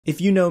If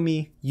you know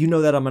me, you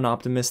know that I'm an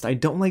optimist. I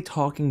don't like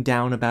talking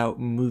down about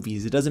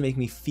movies. It doesn't make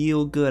me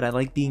feel good. I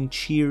like being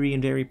cheery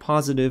and very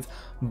positive.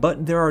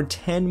 But there are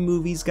 10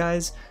 movies,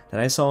 guys, that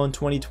I saw in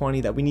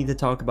 2020 that we need to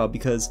talk about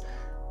because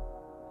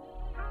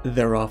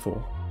they're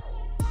awful.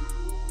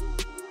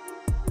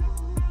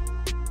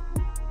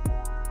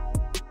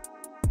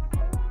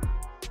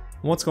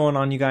 What's going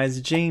on, you guys?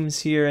 James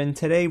here, and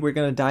today we're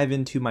going to dive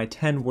into my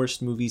 10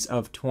 worst movies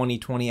of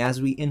 2020.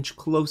 As we inch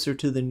closer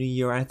to the new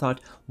year, I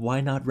thought,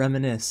 why not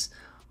reminisce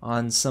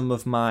on some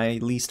of my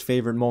least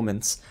favorite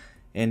moments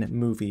in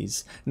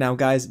movies. Now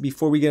guys,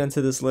 before we get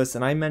into this list,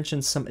 and I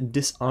mentioned some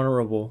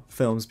dishonorable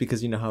films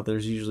because you know how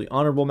there's usually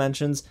honorable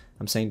mentions,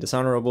 I'm saying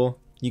dishonorable.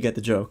 You get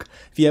the joke.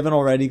 If you haven't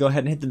already, go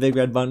ahead and hit the big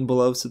red button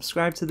below,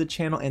 subscribe to the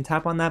channel, and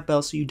tap on that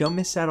bell so you don't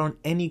miss out on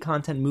any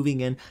content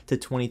moving in to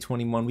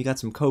 2021. We got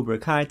some Cobra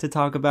Kai to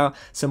talk about,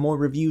 some more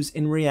reviews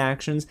and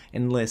reactions,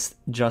 and lists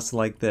just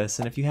like this.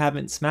 And if you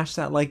haven't, smash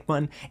that like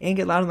button and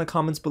get loud in the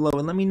comments below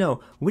and let me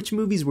know which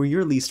movies were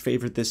your least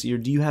favorite this year.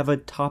 Do you have a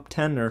top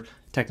 10 or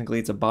technically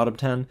it's a bottom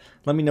 10?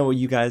 Let me know what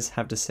you guys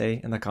have to say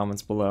in the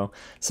comments below.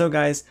 So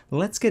guys,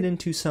 let's get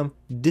into some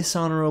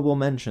dishonorable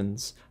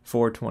mentions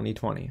for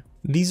 2020.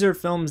 These are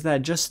films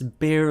that just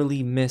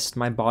barely missed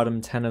my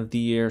bottom 10 of the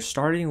year,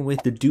 starting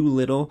with The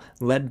Doolittle,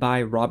 led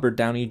by Robert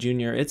Downey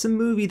Jr. It's a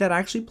movie that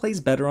actually plays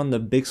better on the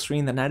big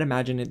screen than I'd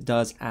imagine it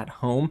does at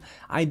home.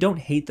 I don't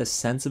hate the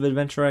sense of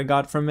adventure I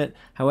got from it,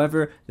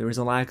 however, there was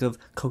a lack of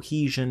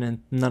cohesion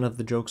and none of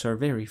the jokes are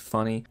very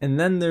funny. And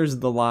then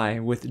there's The Lie,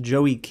 with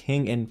Joey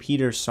King and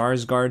Peter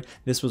Sarsgaard.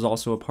 This was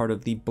also a part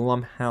of the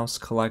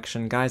Blumhouse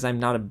collection. Guys, I'm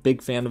not a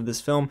big fan of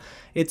this film.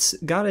 It's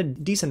got a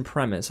decent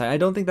premise. I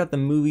don't think that the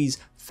movie's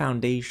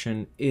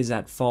foundation is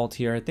at fault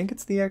here. I think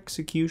it's the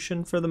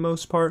execution for the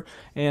most part,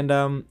 and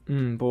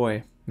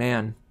boy,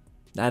 man,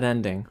 that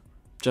ending,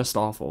 just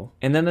awful.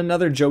 And then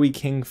another Joey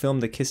King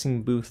film, The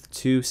Kissing Booth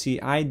 2. See,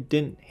 I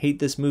didn't hate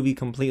this movie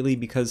completely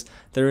because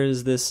there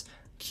is this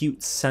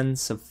cute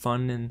sense of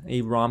fun in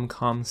a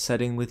rom-com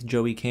setting with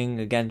Joey King.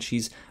 Again,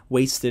 she's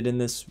wasted in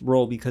this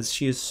role because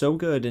she is so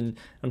good, and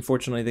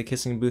unfortunately The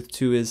Kissing Booth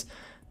 2 is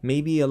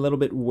maybe a little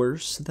bit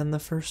worse than the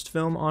first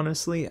film,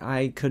 honestly.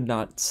 I could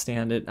not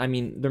stand it. I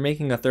mean, they're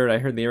making a third. I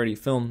heard they already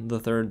filmed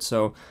the third,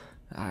 so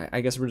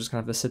I guess we're just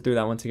gonna have to sit through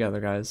that one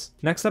together, guys.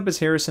 Next up is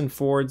Harrison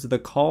Ford's The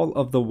Call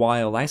of the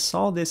Wild. I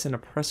saw this in a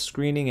press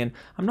screening, and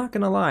I'm not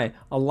gonna lie,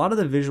 a lot of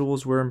the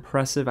visuals were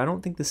impressive. I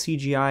don't think the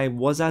CGI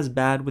was as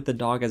bad with the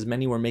dog as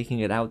many were making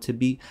it out to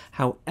be.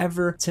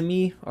 However, to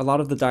me, a lot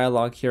of the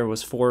dialogue here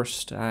was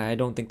forced. I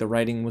don't think the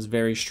writing was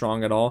very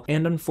strong at all,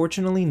 and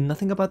unfortunately,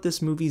 nothing about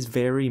this movie is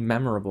very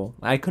memorable.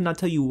 I could not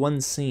tell you one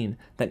scene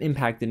that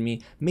impacted me,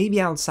 maybe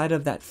outside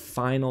of that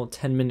final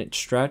 10-minute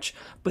stretch,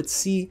 but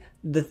see,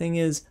 the thing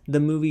is, the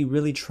movie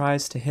really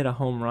tries to hit a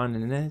home run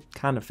and it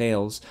kind of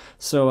fails.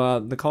 So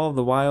The Call of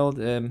the Wild,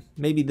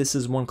 maybe this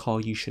is one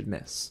call you should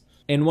miss.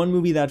 And one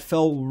movie that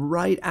fell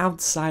right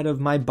outside of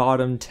my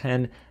bottom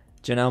 10,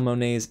 Janelle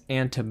Monáe's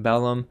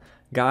Antebellum.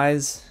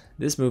 Guys,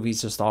 this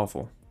movie's just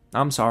awful.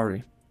 I'm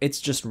sorry.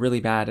 It's just really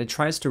bad. It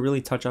tries to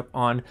really touch up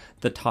on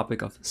the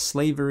topic of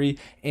slavery,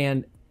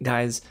 and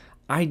guys,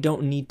 I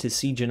don't need to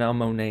see Janelle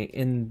Monáe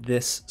in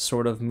this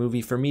sort of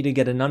movie for me to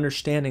get an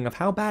understanding of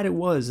how bad it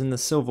was in the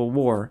Civil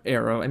War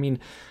era. I mean,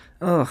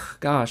 ugh,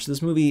 gosh,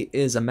 this movie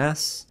is a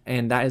mess,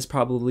 and that is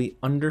probably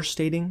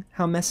understating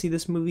how messy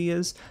this movie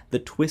is. The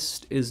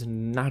twist is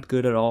not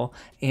good at all,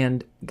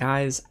 and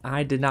guys,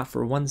 I did not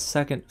for 1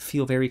 second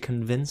feel very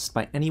convinced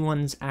by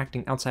anyone's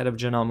acting outside of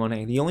Janelle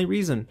Monáe. The only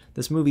reason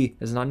this movie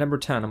is not number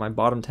 10 on my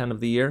bottom 10 of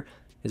the year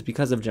is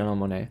because of Janelle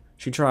Monáe.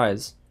 She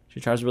tries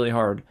really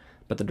hard.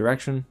 But the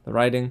direction, the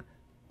writing,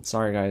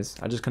 sorry guys,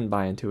 I just couldn't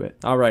buy into it.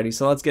 Alrighty,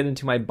 so let's get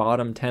into my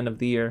bottom 10 of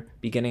the year,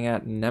 beginning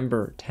at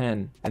number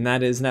 10. And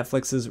that is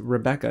Netflix's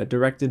Rebecca,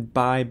 directed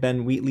by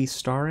Ben Wheatley,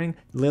 starring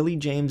Lily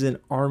James and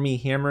Armie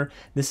Hammer.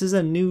 This is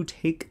a new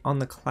take on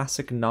the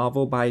classic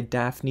novel by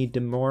Daphne du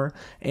Maurier,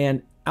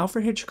 and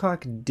Alfred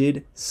Hitchcock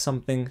did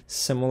something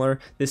similar.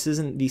 This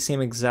isn't the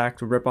same exact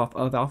ripoff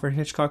of Alfred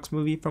Hitchcock's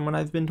movie from what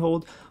I've been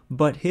told,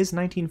 but his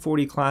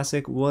 1940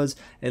 classic was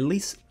at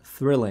least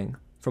thrilling,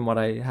 from what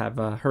I have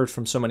heard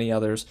from so many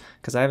others,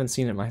 because I haven't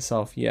seen it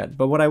myself yet.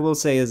 But what I will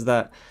say is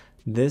that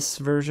this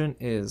version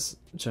is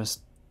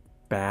just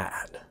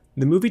bad.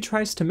 The movie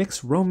tries to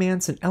mix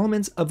romance and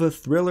elements of a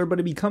thriller,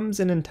 but it becomes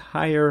an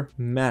entire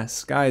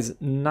mess. Guys,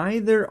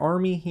 neither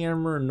Armie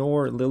Hammer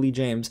nor Lily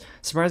James,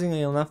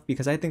 surprisingly enough,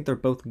 because I think they're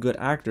both good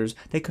actors,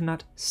 they could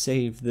not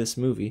save this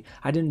movie.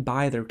 I didn't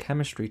buy their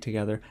chemistry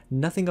together.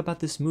 Nothing about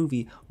this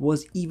movie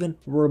was even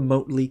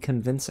remotely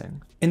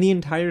convincing. And the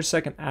entire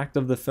second act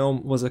of the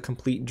film was a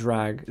complete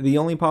drag. The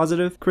only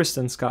positive,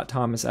 Kristen Scott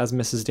Thomas as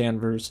Mrs.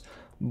 Danvers,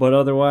 but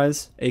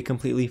otherwise, a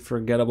completely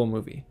forgettable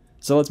movie.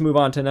 So let's move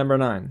on to number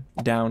 9,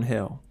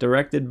 Downhill.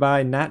 Directed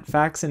by Nat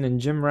Faxon and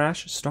Jim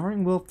Rash,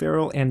 starring Will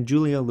Ferrell and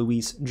Julia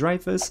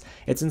Louis-Dreyfus.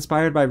 It's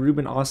inspired by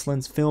Ruben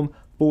Östlund's film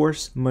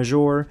Force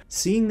Majeure.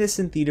 Seeing this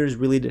in theaters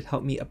really did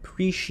help me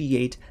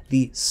appreciate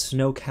the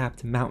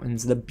snow-capped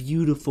mountains, the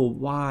beautiful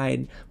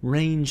wide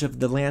range of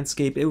the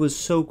landscape. It was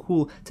so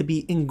cool to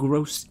be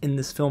engrossed in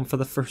this film for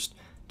the first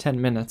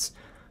 10 minutes.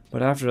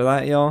 But after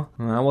that, y'all,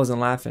 I wasn't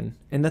laughing.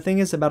 And the thing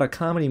is, about a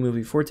comedy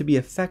movie, for it to be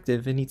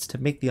effective, it needs to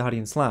make the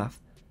audience laugh.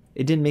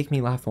 It didn't make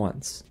me laugh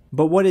once.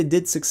 But what it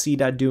did succeed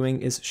at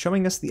doing is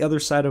showing us the other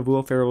side of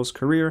Will Ferrell's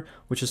career,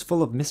 which is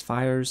full of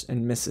misfires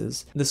and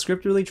misses. The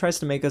script really tries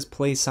to make us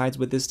play sides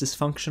with this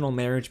dysfunctional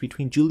marriage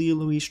between Julia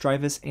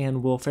Louis-Dreyfus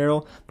and Will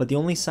Ferrell, but the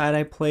only side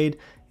I played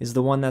is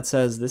the one that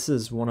says this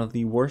is one of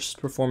the worst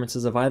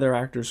performances of either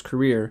actor's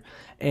career,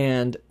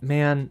 and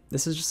man,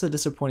 this is just a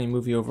disappointing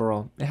movie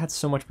overall. It had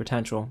so much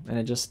potential, and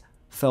it just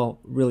fell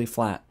really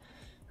flat.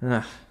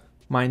 Ugh.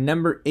 My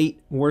number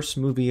 8 worst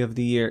movie of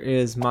the year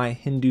is My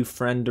Hindu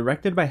Friend,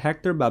 directed by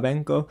Hector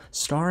Babenco,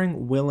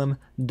 starring Willem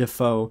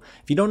Dafoe.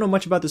 If you don't know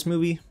much about this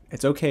movie,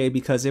 it's okay,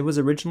 because it was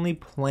originally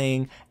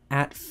playing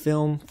at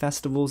film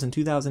festivals in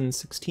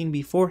 2016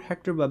 before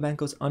Hector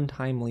Babenco's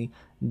untimely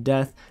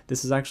death.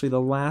 This is actually the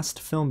last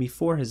film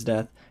before his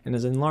death and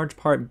is in large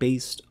part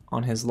based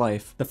on his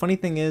life. The funny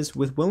thing is,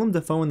 with Willem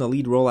Dafoe in the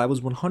lead role, I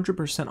was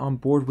 100% on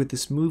board with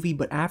this movie,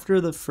 but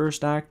after the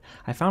first act,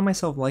 I found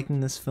myself liking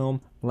this film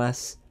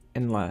less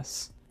and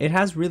less. It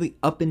has really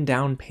up and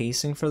down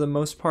pacing for the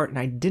most part, and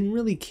I didn't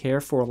really care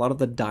for a lot of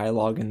the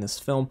dialogue in this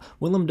film.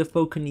 Willem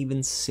Dafoe couldn't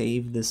even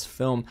save this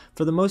film.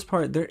 For the most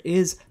part, there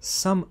is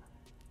some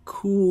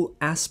cool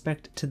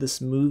aspect to this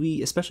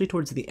movie, especially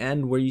towards the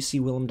end where you see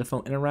Willem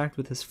Dafoe interact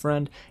with his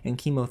friend in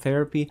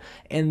chemotherapy,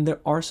 and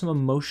there are some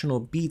emotional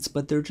beats,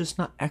 but they're just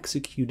not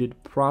executed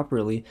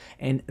properly,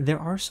 and there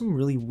are some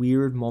really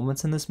weird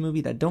moments in this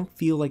movie that don't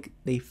feel like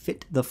they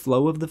fit the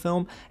flow of the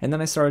film, and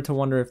then I started to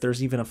wonder if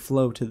there's even a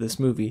flow to this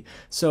movie.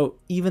 So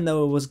even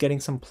though it was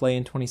getting some play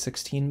in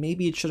 2016,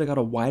 maybe it should have got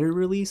a wider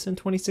release in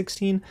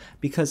 2016,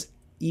 because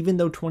even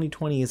though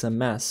 2020 is a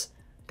mess,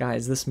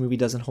 guys, this movie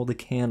doesn't hold a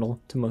candle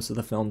to most of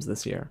the films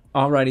this year.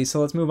 Alrighty, so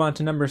let's move on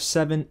to number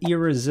 7,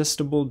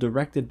 Irresistible,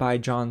 directed by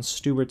Jon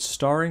Stewart,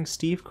 starring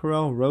Steve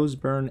Carell, Rose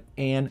Byrne,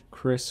 and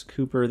Chris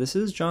Cooper. This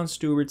is Jon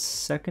Stewart's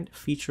second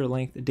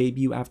feature-length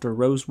debut after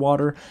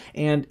Rosewater,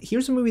 and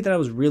here's a movie that I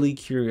was really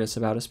curious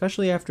about,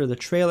 especially after the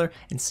trailer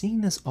and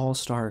seeing this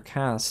all-star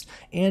cast,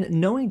 and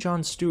knowing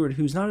Jon Stewart,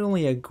 who's not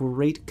only a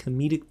great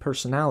comedic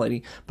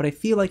personality, but I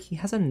feel like he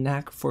has a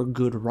knack for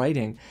good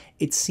writing.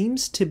 It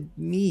seems to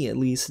me, at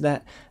least,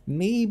 that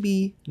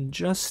maybe,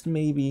 just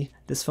maybe,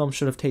 this film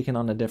should have taken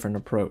on a different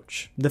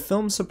approach. The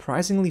film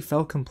surprisingly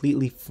fell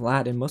completely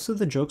flat, and most of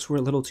the jokes were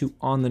a little too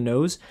on the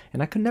nose,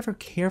 and I could never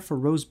care for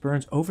Rose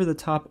Byrne's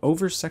over-the-top,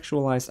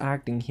 over-sexualized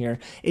acting here.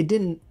 It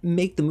didn't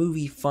make the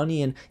movie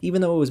funny, and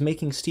even though it was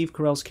making Steve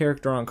Carell's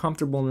character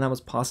uncomfortable, and that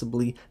was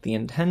possibly the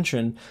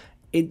intention,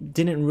 it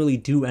didn't really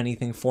do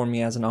anything for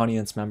me as an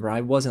audience member.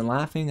 I wasn't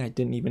laughing, I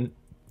didn't even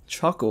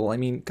chuckle. I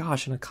mean,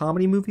 gosh, in a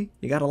comedy movie,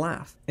 you gotta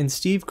laugh. And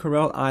Steve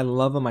Carell, I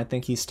love him. I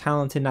think he's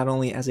talented not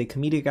only as a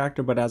comedic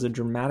actor, but as a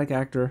dramatic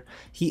actor.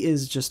 He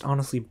is just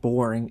honestly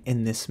boring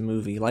in this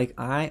movie. Like,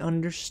 I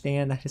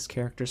understand that his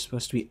character is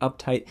supposed to be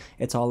uptight.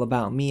 It's all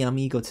about me, I'm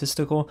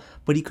egotistical,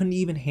 but he couldn't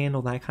even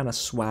handle that kind of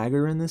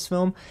swagger in this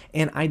film.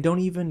 And I don't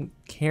even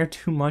care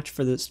too much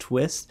for this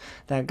twist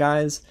that,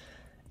 guys,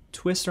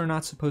 twists are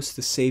not supposed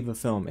to save a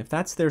film. If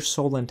that's their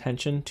sole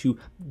intention, to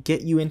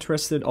get you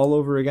interested all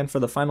over again for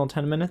the final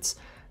 10 minutes,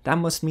 that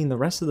must mean the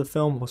rest of the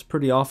film was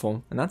pretty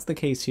awful. And that's the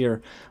case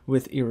here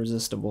with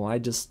Irresistible.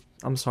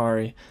 I'm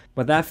sorry.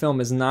 But that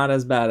film is not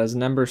as bad as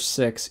number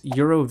 6,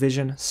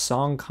 Eurovision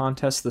Song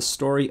Contest, The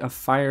Story of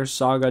Fire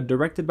Saga,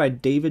 directed by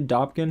David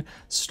Dobkin,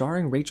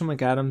 starring Rachel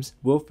McAdams,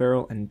 Will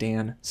Ferrell, and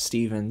Dan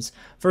Stevens.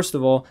 First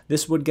of all,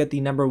 this would get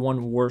the number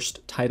 1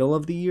 worst title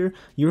of the year.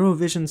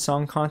 Eurovision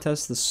Song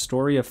Contest, The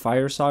Story of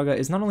Fire Saga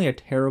is not only a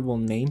terrible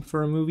name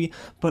for a movie,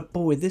 but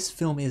boy, this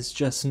film is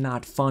just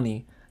not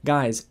funny.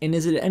 Guys, and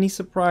is it any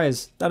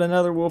surprise that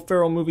another Will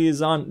Ferrell movie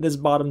is on this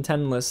bottom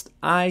 10 list?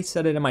 I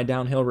said it in my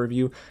Downhill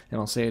review,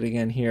 and I'll say it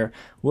again here.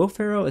 Will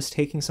Ferrell is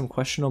taking some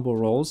questionable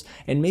roles,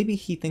 and maybe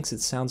he thinks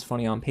it sounds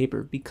funny on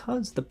paper,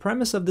 because the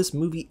premise of this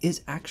movie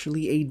is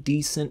actually a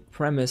decent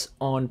premise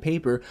on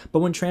paper, but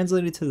when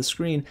translated to the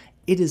screen,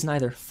 it is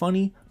neither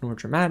funny, nor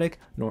dramatic,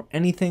 nor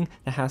anything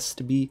that has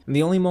to be.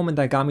 The only moment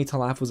that got me to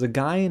laugh was a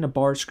guy in a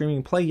bar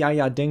screaming, "Play Ya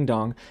Ya Ding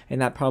Dong,"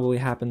 and that probably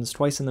happens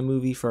twice in the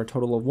movie for a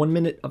total of 1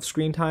 minute of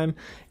screen time.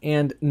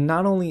 And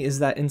not only is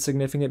that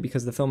insignificant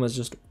because the film is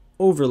just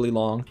overly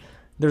long,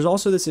 there's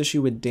also this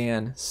issue with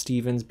Dan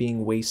Stevens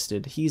being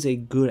wasted. He's a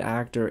good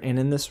actor, and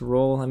in this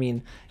role, I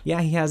mean,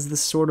 yeah, he has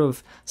this sort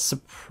of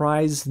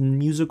surprise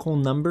musical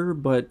number,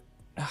 but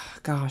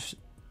gosh,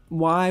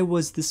 why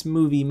was this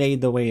movie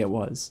made the way it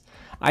was?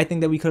 I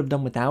think that we could have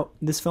done without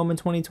this film in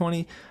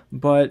 2020,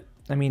 but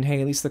I mean, hey,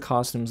 at least the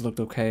costumes looked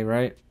okay,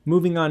 right?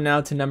 Moving on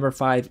now to number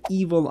 5,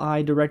 Evil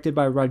Eye, directed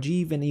by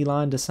Rajiv and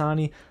Ilan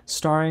Dasani,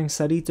 starring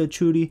Sarita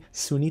Chudi,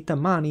 Sunita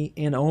Mani,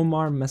 and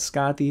Omar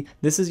Maskati.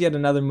 This is yet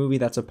another movie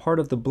that's a part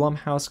of the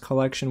Blumhouse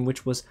collection,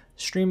 which was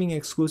streaming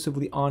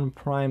exclusively on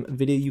Prime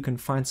Video. You can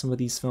find some of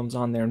these films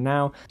on there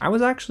now. I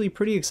was actually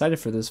pretty excited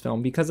for this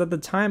film because at the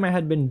time I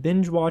had been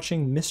binge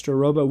watching Mr.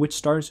 Robo, which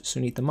stars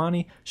Sunita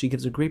Mani. She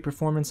gives a great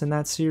performance in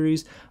that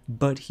series,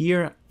 but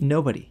here,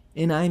 nobody,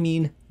 and I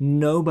mean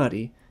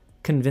nobody,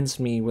 convinced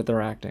me with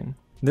their acting.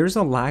 There's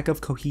a lack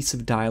of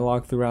cohesive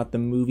dialogue throughout the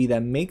movie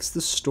that makes the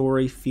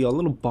story feel a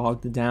little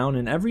bogged down,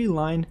 and every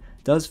line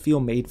does feel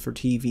made for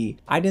TV.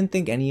 I didn't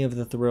think any of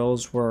the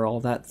thrills were all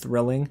that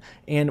thrilling,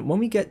 and when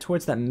we get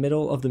towards that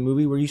middle of the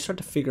movie where you start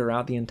to figure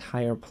out the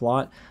entire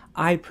plot,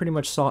 I pretty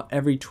much saw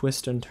every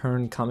twist and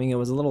turn coming. It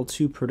was a little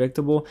too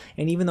predictable,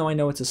 and even though I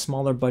know it's a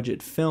smaller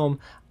budget film,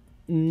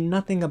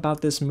 nothing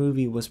about this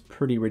movie was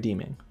pretty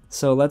redeeming.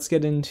 So let's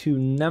get into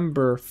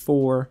number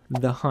 4,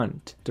 The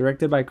Hunt,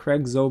 directed by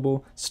Craig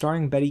Zobel,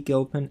 starring Betty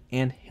Gilpin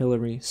and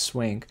Hilary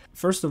Swank.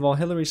 First of all,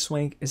 Hilary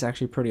Swank is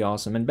actually pretty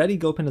awesome, and Betty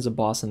Gilpin is a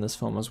boss in this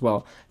film as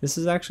well. This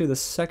is actually the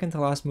second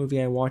to last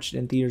movie I watched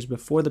in theaters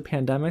before the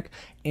pandemic,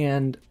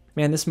 and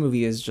man, this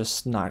movie is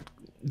just not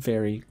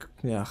very,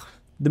 ugh.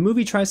 The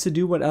movie tries to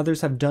do what others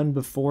have done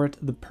before it,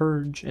 The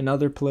Purge and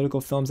other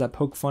political films that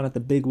poke fun at the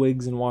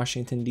bigwigs in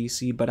Washington,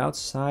 D.C., but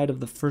outside of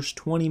the first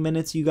 20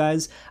 minutes, you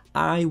guys,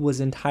 I was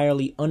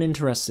entirely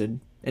uninterested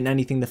in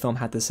anything the film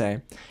had to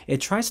say. It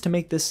tries to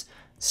make this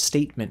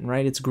statement,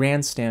 right? It's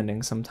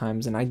grandstanding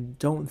sometimes, and I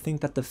don't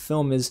think that the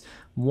film is,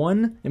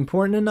 1,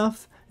 important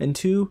enough, and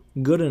 2,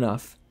 good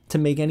enough to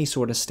make any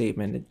sort of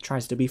statement. It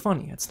tries to be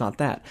funny. It's not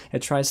that.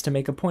 It tries to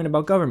make a point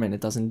about government. It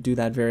doesn't do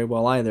that very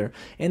well either.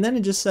 And then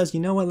it just says,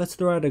 you know what, let's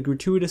throw out a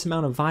gratuitous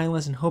amount of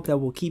violence and hope that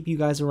will keep you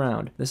guys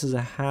around. This is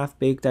a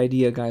half-baked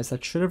idea, guys,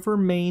 that should have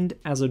remained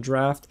as a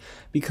draft,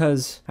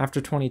 because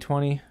after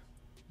 2020,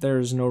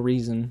 there's no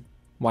reason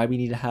why we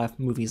need to have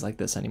movies like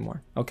this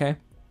anymore. Okay?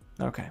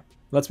 Okay.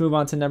 Let's move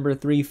on to number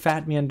 3,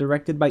 Fat Man,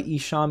 directed by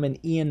Isham and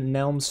Ian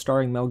Nelms,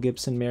 starring Mel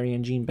Gibson,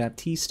 Marianne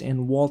Jean-Baptiste,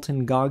 and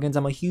Walton Goggins.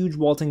 I'm a huge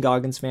Walton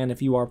Goggins fan.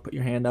 If you are, put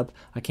your hand up.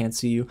 I can't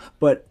see you.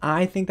 But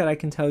I think that I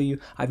can tell you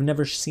I've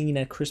never seen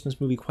a Christmas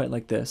movie quite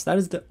like this. That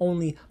is the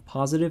only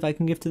positive I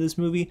can give to this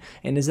movie.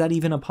 And is that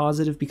even a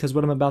positive? Because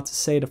what I'm about to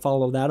say to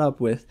follow that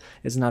up with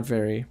is not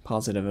very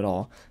positive at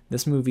all.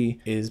 This movie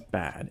is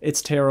bad.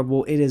 It's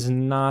terrible. It is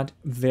not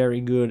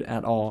very good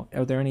at all.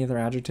 Are there any other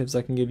adjectives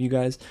I can give you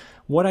guys?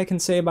 What I can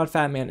say about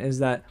Fat Man is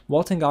that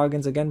Walton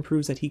Goggins again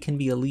proves that he can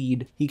be a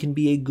lead. He can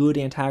be a good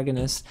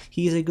antagonist.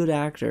 He is a good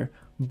actor.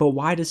 But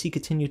why does he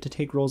continue to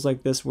take roles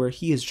like this where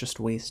he is just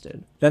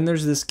wasted? Then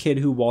there's this kid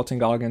who Walton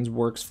Goggins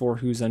works for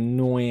who's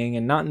annoying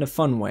and not in a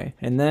fun way.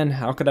 And then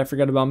how could I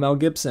forget about Mel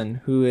Gibson,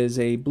 who is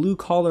a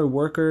blue-collar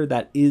worker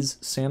that is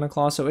Santa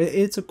Claus. So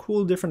it's a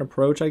cool different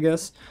approach, I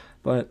guess.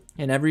 But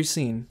in every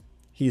scene,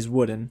 he's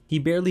wooden. He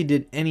barely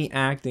did any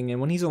acting,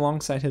 and when he's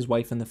alongside his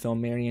wife in the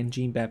film, Marianne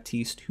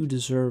Jean-Baptiste, who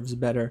deserves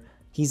better,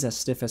 he's as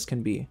stiff as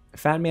can be.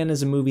 Fat Man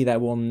is a movie that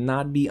will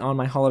not be on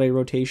my holiday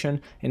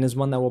rotation, and is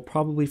one that we'll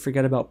probably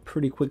forget about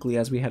pretty quickly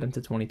as we head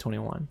into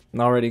 2021.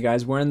 Alrighty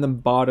guys, we're in the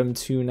bottom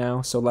 2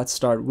 now, so let's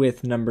start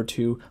with number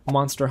 2,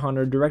 Monster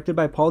Hunter, directed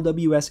by Paul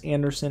W.S.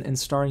 Anderson and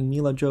starring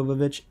Mila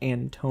Jovovich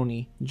and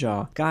Tony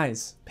Jaa.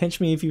 Guys, pinch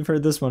me if you've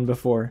heard this one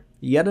before.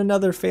 Yet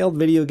another failed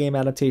video game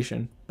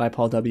adaptation by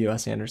Paul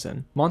W.S.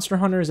 Anderson. Monster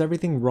Hunter is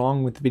everything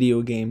wrong with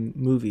video game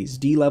movies.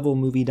 D-level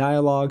movie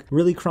dialogue,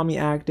 really crummy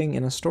acting,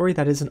 and a story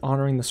that isn't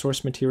honoring the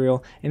source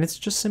material, and it's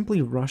just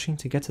simply rushing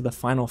to get to the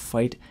final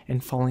fight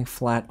and falling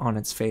flat on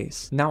its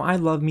face. Now, I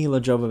love Mila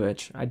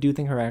Jovovich. I do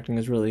think her acting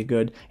is really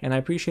good, and I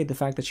appreciate the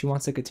fact that she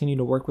wants to continue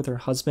to work with her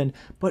husband,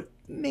 but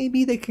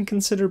maybe they can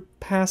consider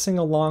passing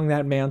along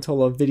that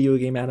mantle of video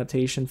game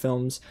adaptation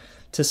films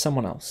to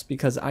someone else,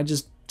 because I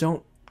just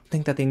don't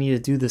think that they need to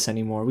do this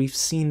anymore. We've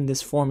seen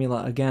this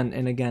formula again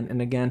and again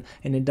and again,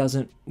 and it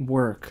doesn't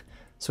work.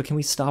 So can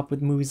we stop with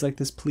movies like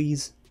this,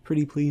 please?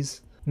 Pretty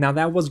please? Now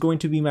that was going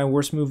to be my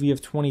worst movie of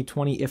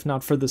 2020, if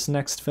not for this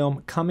next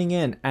film. Coming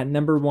in at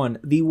number 1,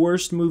 the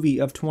worst movie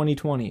of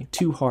 2020,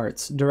 Two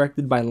Hearts,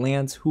 directed by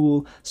Lance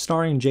Houle,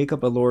 starring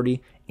Jacob Elordi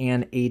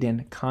and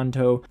Aiden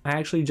Kanto. I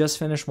actually just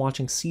finished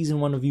watching season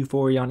 1 of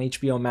Euphoria on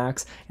HBO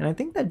Max, and I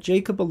think that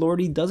Jacob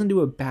Elordi doesn't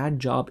do a bad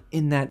job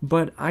in that,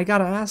 but I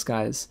gotta ask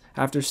guys,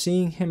 after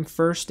seeing him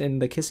first in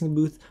The Kissing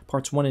Booth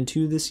parts 1 and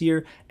 2 this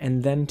year,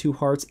 and then Two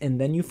Hearts,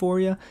 and then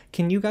Euphoria,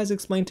 can you guys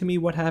explain to me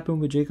what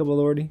happened with Jacob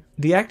Elordi?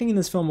 The acting in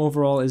this film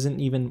overall isn't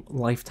even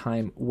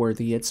Lifetime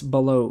worthy, it's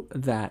below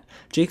that.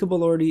 Jacob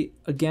Elordi,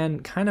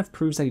 again, kind of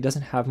proves that he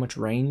doesn't have much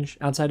range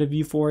outside of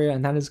Euphoria,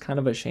 and that is kind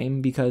of a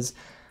shame because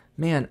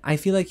man, I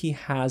feel like he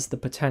has the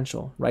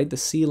potential, right? The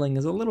ceiling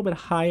is a little bit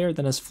higher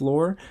than his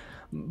floor,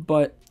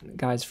 but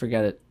guys,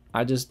 forget it.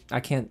 I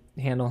can't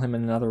handle him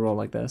in another role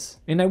like this.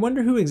 And I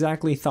wonder who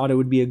exactly thought it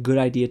would be a good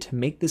idea to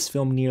make this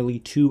film nearly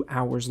 2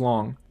 hours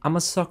long. I'm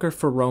a sucker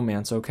for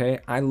romance, okay?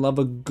 I love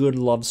a good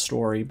love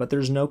story, but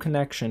there's no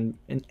connection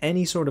in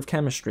any sort of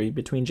chemistry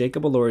between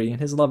Jacob Elordi and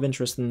his love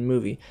interest in the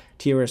movie,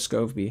 Tira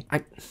Scoveby.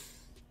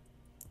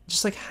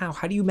 Just like how?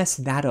 How do you mess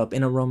that up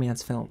in a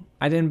romance film?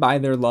 I didn't buy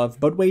their love,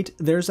 but wait,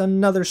 there's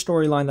another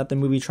storyline that the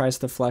movie tries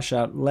to flesh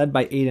out, led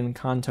by Aiden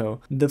Kanto.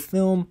 The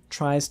film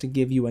tries to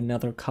give you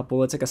another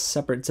couple. It's like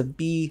it's a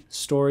B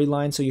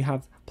storyline, so you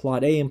have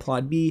plot A and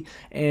plot B,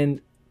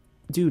 and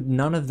dude,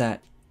 none of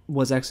that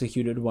was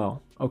executed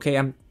well. Okay,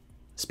 I'm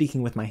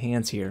speaking with my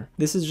hands here.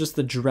 This is just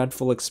the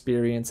dreadful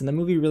experience, and the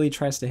movie really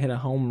tries to hit a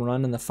home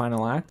run in the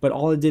final act, but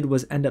all it did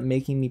was end up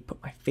making me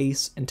put my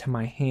face into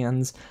my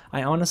hands.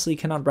 I honestly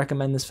cannot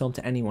recommend this film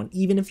to anyone.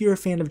 Even if you're a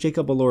fan of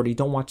Jacob Elordi,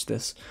 don't watch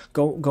this.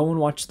 Go and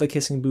watch The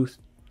Kissing Booth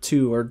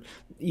 2 or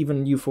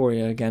even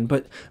Euphoria again.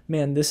 But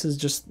man, this is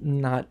just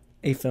not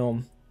a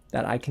film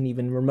that I can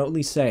even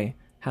remotely say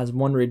has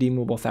one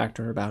redeemable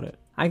factor about it.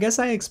 I guess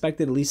I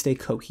expected at least a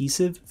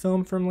cohesive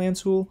film from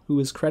Lance Hool, who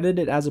is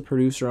credited as a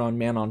producer on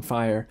Man on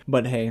Fire,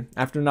 but hey,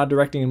 after not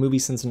directing a movie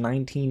since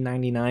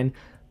 1999,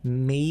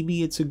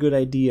 maybe it's a good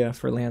idea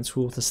for Lance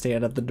Hool to stay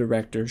out of the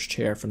director's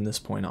chair from this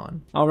point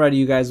on. Alrighty,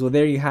 you guys, well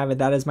there you have it.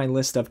 That is my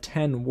list of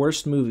 10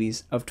 worst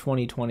movies of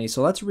 2020,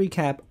 so let's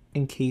recap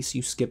in case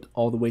you skipped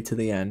all the way to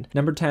the end.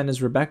 Number 10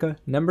 is Rebecca.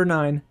 Number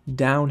 9,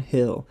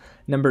 Downhill.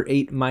 Number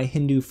 8, My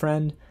Hindu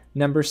Friend.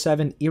 Number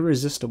 7,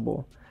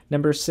 Irresistible.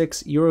 Number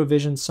 6,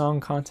 Eurovision Song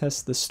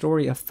Contest, The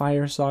Story of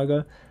Fire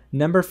Saga.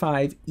 Number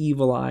 5,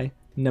 Evil Eye.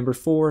 Number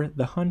 4,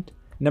 The Hunt.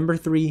 Number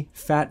 3,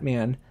 Fat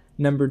Man.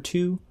 Number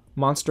 2,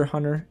 Monster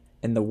Hunter.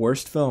 And the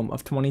worst film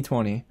of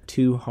 2020,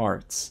 Two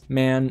Hearts.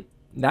 Man,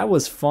 that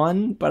was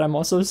fun, but I'm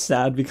also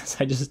sad because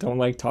I just don't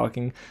like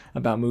talking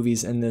about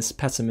movies in this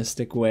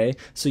pessimistic way.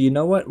 So you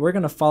know what? We're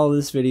going to follow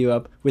this video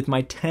up with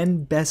my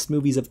 10 best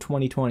movies of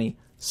 2020.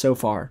 So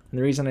far. And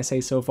the reason I say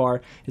so far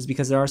is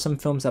because there are some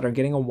films that are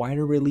getting a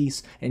wider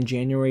release in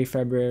January,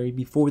 February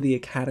before the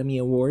Academy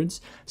Awards.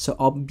 So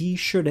I'll be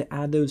sure to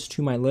add those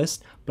to my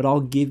list, but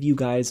I'll give you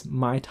guys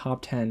my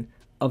top 10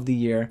 of the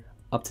year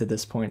up to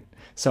this point.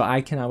 So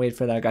I cannot wait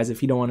for that, guys.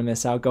 If you don't want to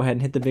miss out, go ahead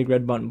and hit the big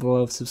red button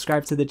below.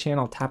 Subscribe to the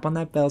channel, tap on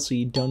that bell so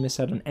you don't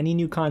miss out on any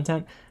new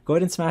content. Go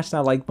ahead and smash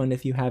that like button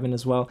if you haven't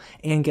as well,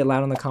 and get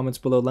loud in the comments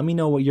below. Let me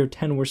know what your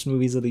 10 worst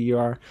movies of the year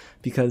are,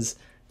 because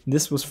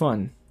this was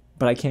fun.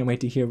 But I can't wait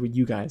to hear what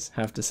you guys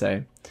have to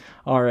say.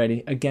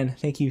 Alrighty, again,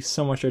 thank you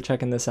so much for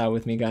checking this out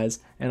with me, guys,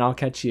 and I'll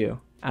catch you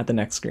at the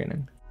next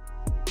screening.